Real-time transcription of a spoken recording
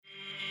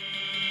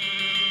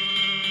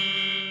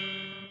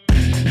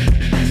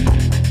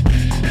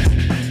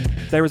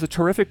There is a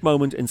terrific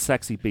moment in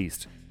Sexy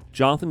Beast,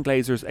 Jonathan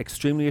Glazer's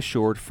extremely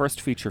assured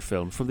first feature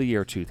film from the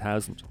year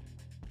 2000.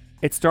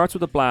 It starts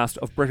with a blast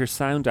of British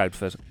sound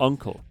outfit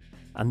Uncle,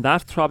 and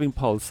that throbbing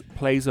pulse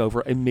plays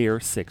over a mere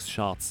 6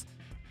 shots.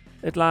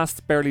 It lasts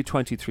barely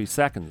 23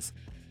 seconds,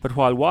 but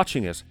while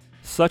watching it,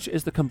 such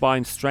is the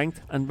combined strength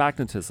and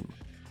magnetism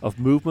of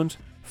movement,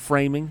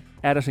 framing,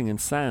 editing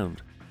and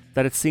sound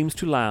that it seems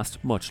to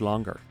last much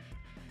longer.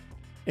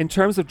 In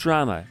terms of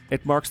drama,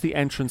 it marks the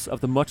entrance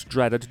of the much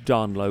dreaded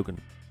Don Logan,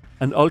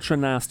 an ultra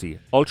nasty,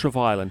 ultra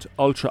violent,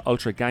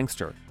 ultra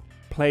gangster,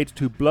 played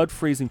to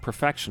blood-freezing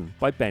perfection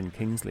by Ben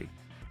Kingsley.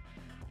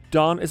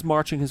 Don is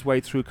marching his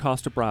way through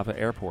Costa Brava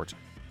Airport,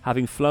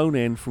 having flown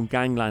in from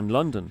Gangland,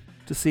 London,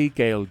 to see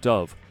Gail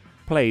Dove,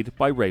 played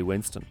by Ray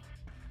Winston.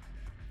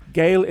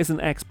 Gail is an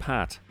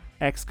ex-pat,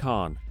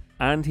 ex-con,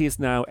 and he is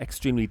now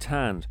extremely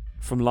tanned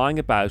from lying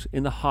about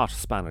in the hot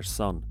Spanish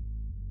sun.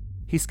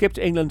 He skipped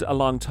England a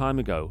long time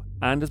ago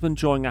and has been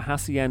enjoying a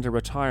hacienda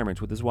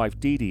retirement with his wife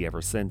Dee Dee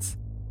ever since.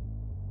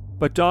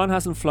 But Don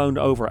hasn't flown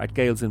over at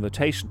Gail's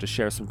invitation to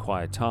share some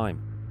quiet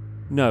time.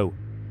 No,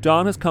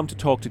 Don has come to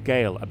talk to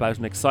Gail about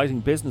an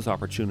exciting business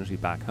opportunity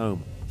back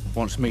home.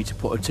 Wants me to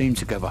put a team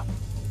together.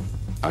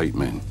 8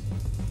 men,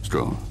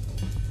 strong.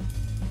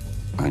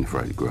 Ain't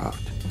afraid to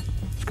graft.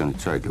 It's gonna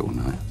take all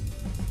night.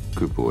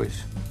 Good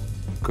boys.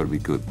 Gotta be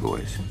good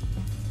boys.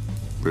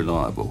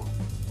 Reliable.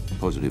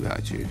 Positive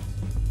attitude.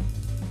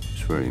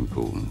 It's very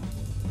important.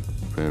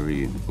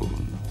 Very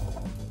important.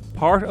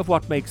 Part of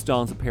what makes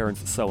Don's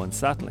appearance so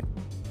unsettling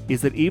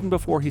is that even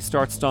before he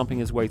starts stomping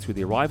his way through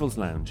the arrivals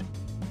lounge,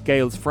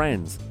 Gail's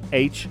friends,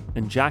 H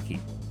and Jackie,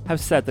 have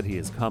said that he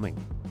is coming.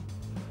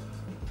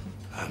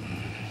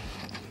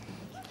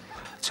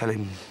 Tell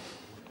him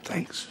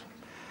thanks.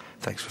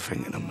 Thanks for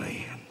thinking of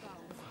me.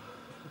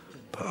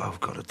 But I've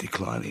got to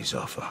decline his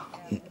offer.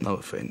 No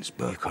offence,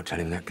 but... You can't tell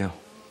him that, girl.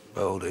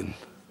 Well then,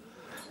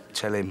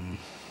 tell him...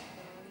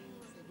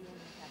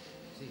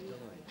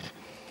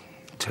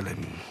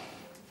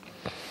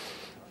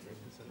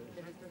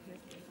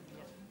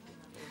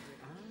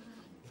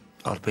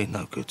 I'd be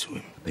no good to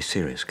him. Be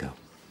serious, girl.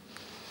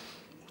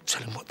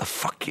 Tell him what the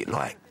fuck you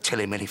like. Tell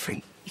him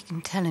anything. You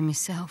can tell him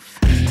yourself.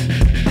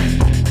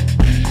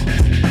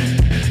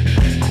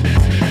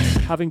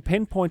 Having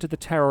pinpointed the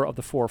terror of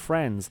the 4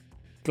 friends,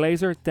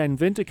 Glazer then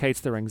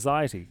vindicates their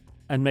anxiety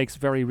and makes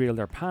very real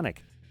their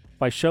panic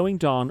by showing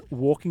Don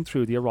walking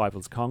through the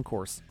arrivals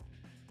concourse.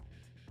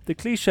 The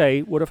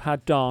cliché would have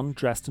had Don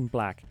dressed in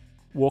black,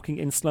 walking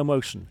in slow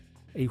motion,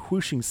 a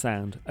whooshing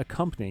sound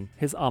accompanying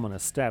his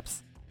ominous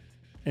steps.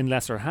 In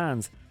lesser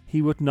hands,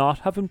 he would not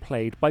have been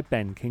played by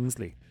Ben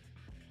Kingsley.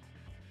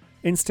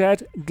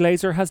 Instead,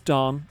 Glazer has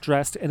Don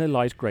dressed in a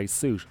light grey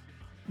suit,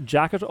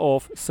 jacket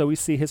off so we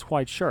see his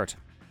white shirt,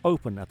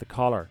 open at the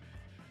collar.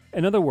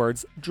 In other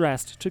words,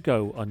 dressed to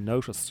go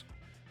unnoticed.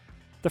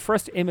 The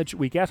first image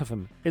we get of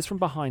him is from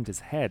behind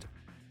his head.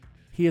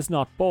 He is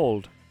not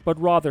bald, but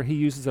rather he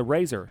uses a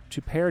razor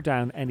to pare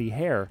down any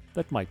hair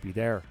that might be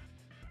there.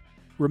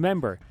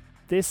 Remember,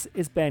 this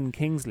is Ben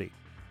Kingsley,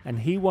 and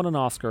he won an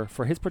Oscar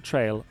for his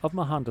portrayal of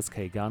Mohandas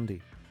K.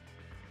 Gandhi.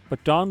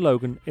 But Don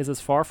Logan is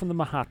as far from the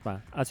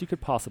Mahatma as you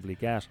could possibly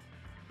get.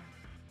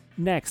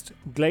 Next,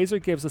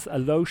 Glazer gives us a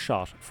low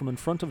shot from in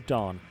front of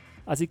Don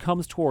as he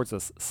comes towards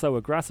us so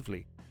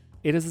aggressively,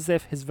 it is as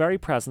if his very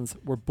presence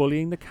were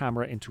bullying the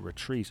camera into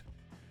retreat.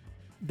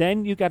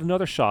 Then you get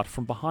another shot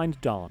from behind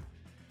Don,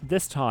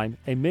 this time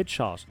a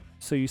mid-shot,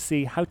 so you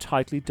see how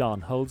tightly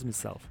Don holds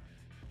himself.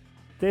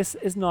 This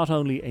is not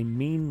only a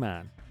mean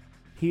man,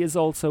 he is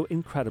also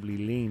incredibly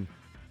lean.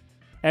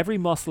 Every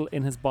muscle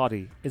in his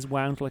body is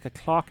wound like a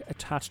clock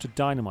attached to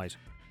dynamite,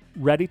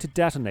 ready to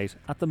detonate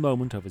at the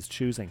moment of his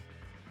choosing.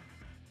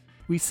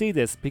 We see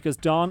this because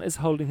Don is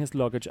holding his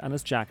luggage and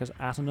his jacket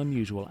at an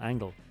unusual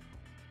angle,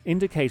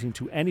 indicating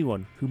to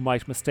anyone who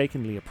might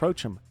mistakenly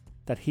approach him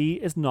that he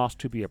is not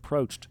to be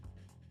approached,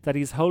 that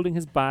he is holding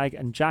his bag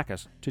and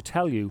jacket to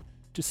tell you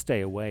to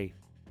stay away.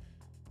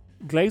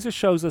 Glazer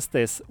shows us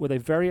this with a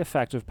very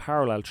effective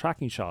parallel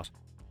tracking shot,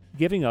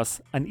 giving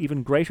us an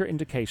even greater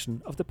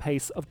indication of the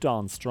pace of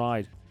Don's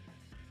stride.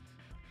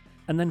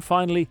 And then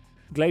finally,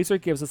 Glazer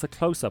gives us a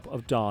close-up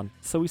of Don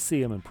so we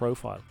see him in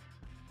profile.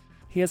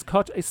 He has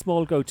cut a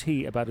small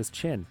goatee about his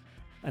chin,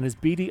 and his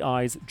beady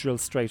eyes drill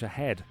straight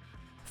ahead,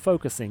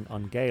 focusing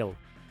on Gail,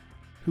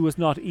 who is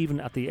not even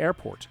at the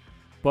airport,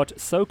 but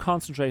so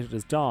concentrated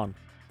is Don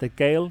that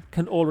Gail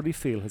can already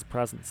feel his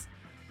presence.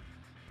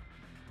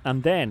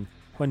 And then,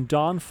 when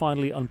Don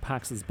finally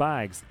unpacks his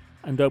bags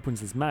and opens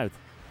his mouth,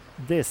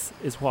 this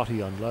is what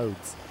he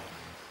unloads.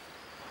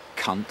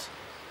 Cunt.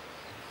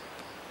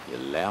 You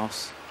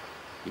louse.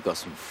 You got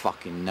some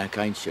fucking neck,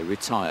 ain't you?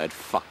 Retired,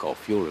 fuck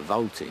off, you're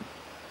revolting.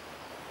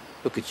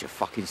 Look at your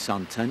fucking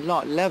suntan,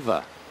 like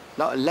leather.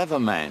 Like a leather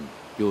man.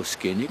 Your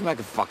skin, you can make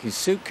a fucking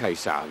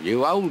suitcase out of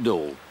you, old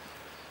all.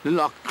 You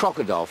look like a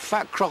crocodile,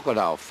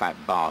 fat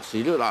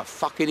bastard. You look like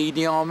fucking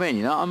Idi Amin,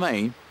 you know what I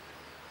mean?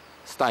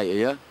 State of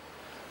you.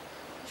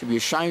 Should be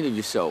ashamed of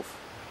yourself.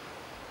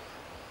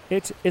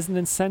 It is an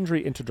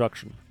incendiary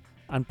introduction,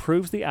 and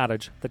proves the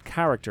adage that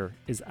character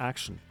is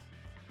action.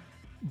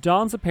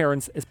 Don's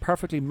appearance is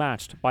perfectly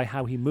matched by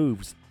how he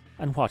moves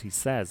and what he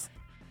says.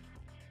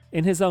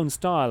 In his own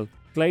style,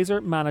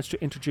 Glazer managed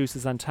to introduce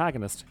his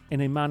antagonist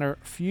in a manner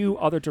few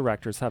other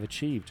directors have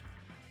achieved.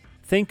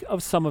 Think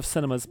of some of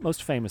cinema's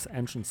most famous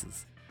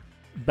entrances.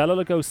 Bela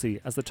Lugosi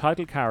as the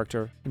title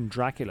character in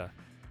Dracula,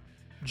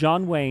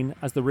 John Wayne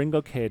as the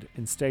Ringo Kid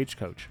in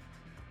Stagecoach,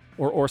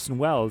 or Orson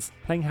Welles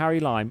playing Harry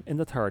Lime in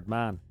The Third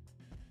Man.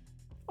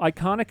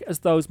 Iconic as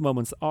those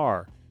moments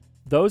are,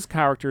 those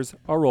characters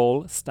are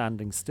all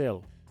standing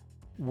still,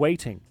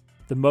 waiting.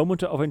 The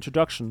moment of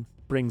introduction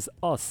brings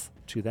us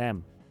to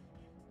them.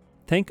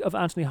 Think of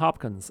Anthony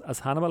Hopkins as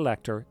Hannibal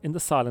Lecter in The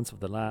Silence of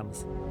the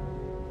Lambs.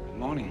 Good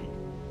morning.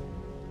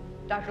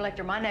 Dr.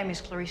 Lecter, my name is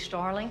Clarice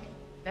Starling.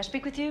 May I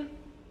speak with you?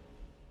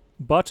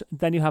 But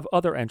then you have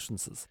other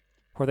entrances,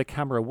 where the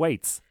camera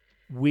waits,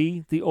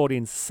 we, the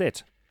audience,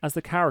 sit as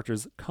the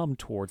characters come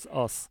towards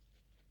us.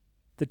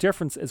 The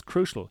difference is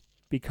crucial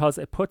because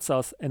it puts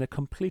us in a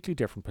completely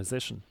different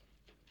position.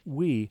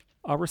 We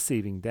are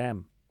receiving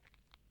them.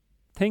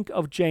 Think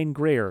of Jane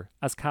Greer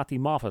as Kathy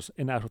Moffat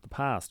in Out of the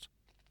Past,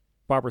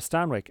 Barbara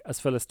Stanwyck as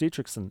Phyllis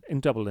Dietrichson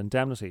in Double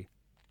Indemnity,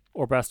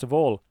 or best of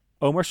all,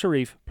 Omar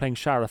Sharif playing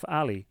Sharif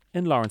Ali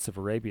in Lawrence of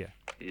Arabia.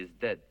 He is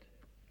dead.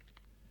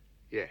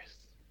 Yes.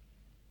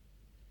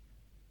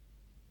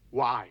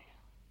 Why?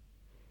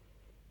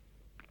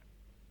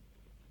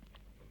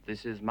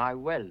 This is my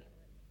well.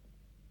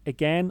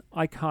 Again,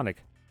 iconic,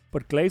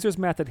 but Glazer's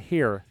method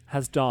here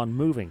has Don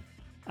moving,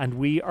 and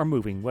we are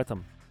moving with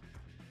him.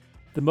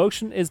 The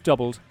motion is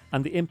doubled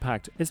and the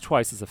impact is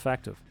twice as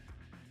effective.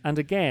 And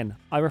again,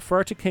 I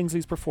refer to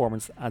Kingsley's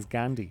performance as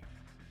Gandhi.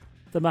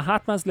 The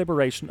Mahatma's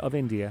liberation of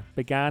India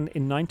began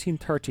in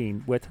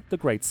 1913 with the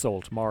Great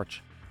Salt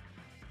March.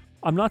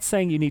 I'm not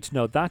saying you need to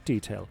know that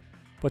detail,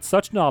 but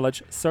such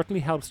knowledge certainly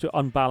helps to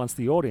unbalance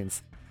the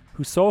audience,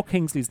 who saw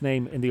Kingsley's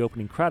name in the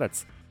opening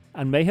credits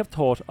and may have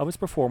thought of his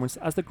performance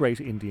as the great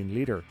Indian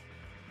leader.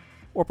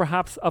 Or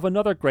perhaps of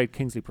another great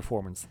Kingsley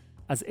performance,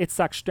 as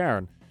Itzhak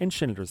Stern in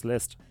Schindler's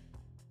List.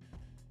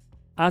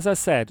 As I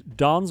said,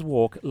 Don's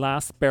walk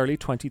lasts barely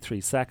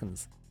 23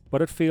 seconds,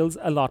 but it feels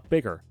a lot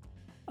bigger,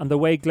 and the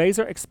way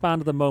Glazer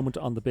expanded the moment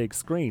on the big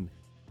screen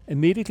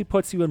immediately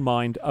puts you in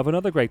mind of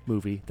another great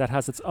movie that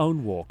has its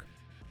own walk,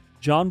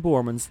 John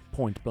Boorman's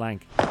Point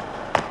Blank.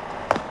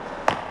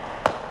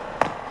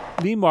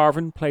 Lee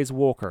Marvin plays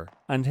Walker,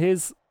 and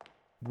his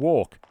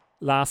walk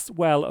lasts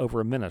well over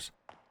a minute,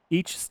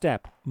 each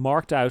step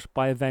marked out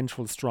by a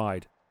vengeful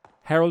stride,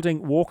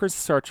 heralding Walker's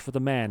search for the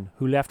men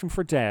who left him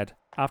for dead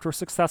after a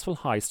successful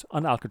heist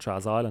on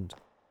Alcatraz Island.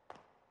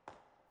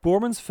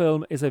 Boorman's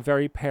film is a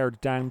very pared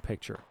down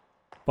picture,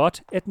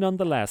 but it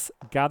nonetheless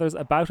gathers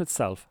about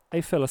itself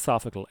a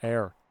philosophical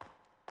air.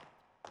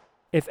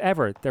 If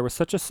ever there was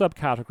such a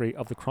subcategory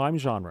of the crime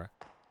genre,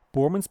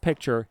 Boorman's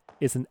picture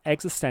is an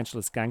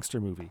existentialist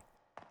gangster movie.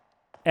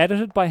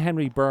 Edited by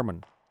Henry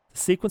Berman, the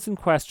sequence in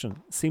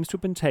question seems to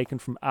have been taken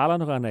from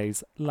Alain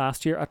Resnais's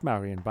Last Year at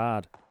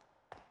Marienbad.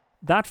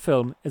 That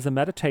film is a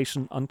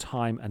meditation on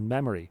time and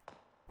memory,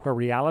 where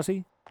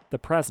reality, the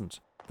present,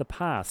 the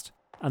past,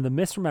 and the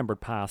misremembered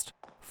past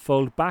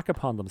fold back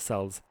upon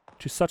themselves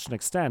to such an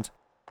extent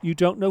you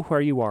don't know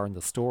where you are in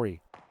the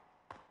story.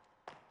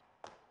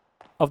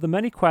 Of the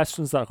many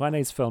questions that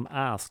Resnais's film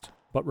asked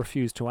but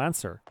refused to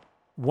answer,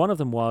 one of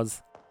them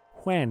was,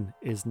 when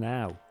is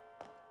now?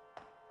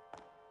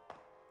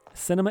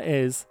 Cinema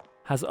is,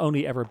 has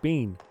only ever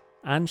been,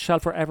 and shall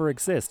forever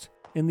exist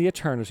in the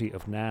eternity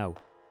of now.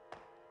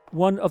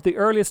 One of the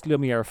earliest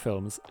Lumiere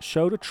films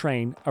showed a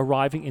train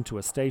arriving into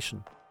a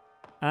station,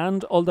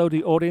 and although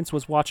the audience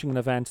was watching an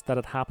event that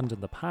had happened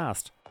in the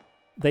past,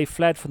 they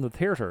fled from the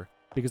theatre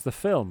because the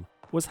film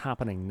was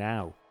happening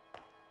now.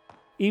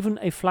 Even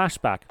a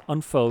flashback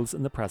unfolds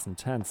in the present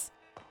tense.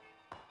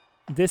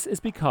 This is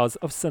because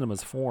of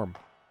cinema's form.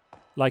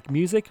 Like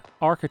music,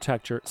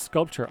 architecture,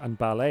 sculpture and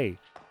ballet,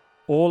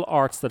 all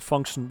arts that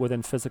function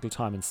within physical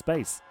time and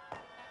space,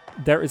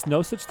 there is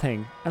no such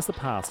thing as the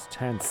past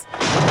tense.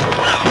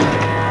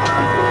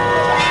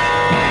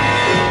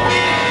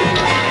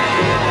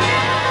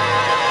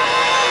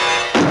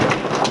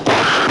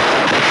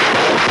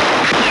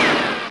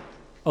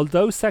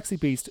 Although Sexy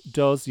Beast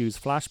does use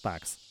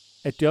flashbacks,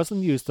 it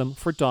doesn't use them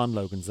for Don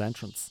Logan's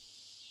entrance.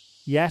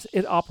 Yet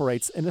it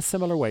operates in a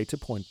similar way to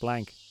Point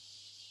Blank.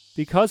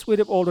 Because we'd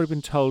have already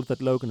been told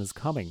that Logan is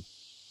coming,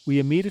 we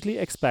immediately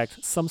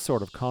expect some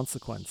sort of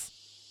consequence.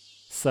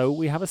 So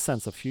we have a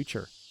sense of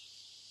future.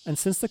 And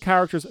since the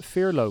characters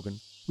fear Logan,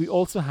 we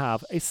also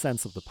have a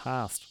sense of the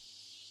past.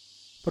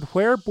 But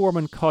where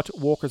Boorman cut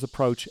Walker's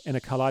approach in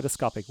a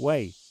kaleidoscopic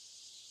way,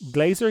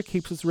 Glazer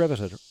keeps us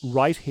riveted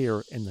right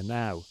here in the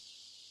now.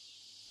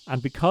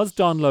 And because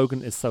Don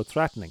Logan is so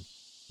threatening,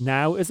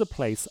 now is a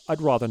place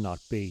I'd rather not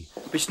be.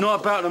 It's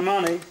not about the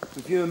money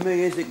with you and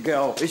me, is it,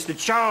 girl? It's the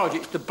charge,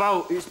 it's the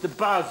boat, it's the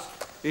buzz,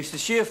 it's the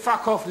sheer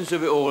fuck-offness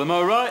of it all, am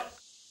I right?